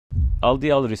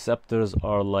LDL receptors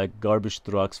are like garbage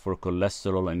trucks for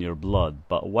cholesterol in your blood.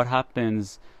 But what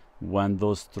happens when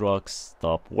those trucks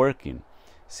stop working?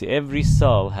 See, every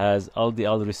cell has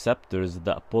LDL receptors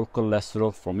that pull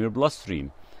cholesterol from your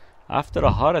bloodstream. After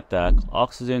a heart attack,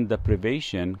 oxygen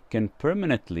deprivation can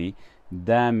permanently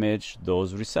damage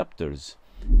those receptors.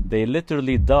 They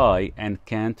literally die and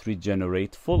can't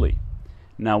regenerate fully.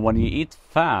 Now, when you eat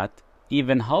fat,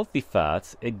 even healthy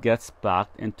fats, it gets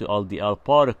packed into LDL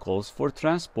particles for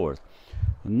transport.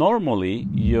 Normally,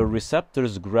 your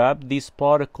receptors grab these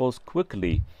particles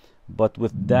quickly, but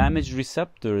with damaged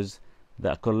receptors,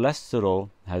 the cholesterol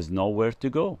has nowhere to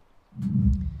go.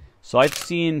 So I've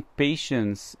seen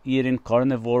patients eating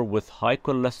carnivore with high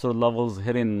cholesterol levels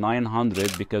hitting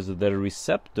 900 because their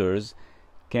receptors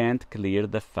can't clear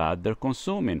the fat they're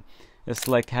consuming. It's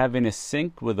like having a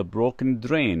sink with a broken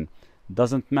drain.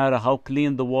 Doesn't matter how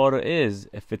clean the water is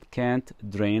if it can't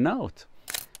drain out.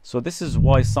 So this is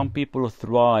why some people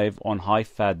thrive on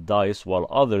high-fat diets while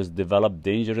others develop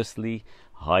dangerously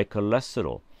high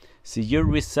cholesterol. See, your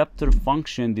receptor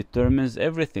function determines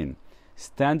everything.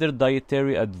 Standard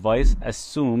dietary advice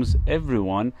assumes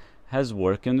everyone has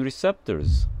working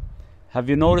receptors. Have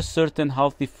you noticed certain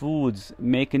healthy foods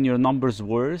making your numbers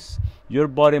worse? Your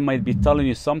body might be telling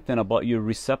you something about your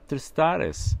receptor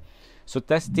status. So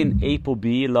testing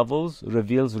ApoB levels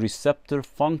reveals receptor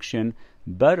function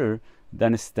better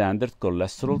than a standard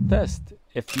cholesterol test.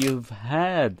 If you've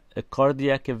had a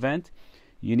cardiac event,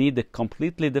 you need a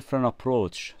completely different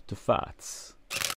approach to fats.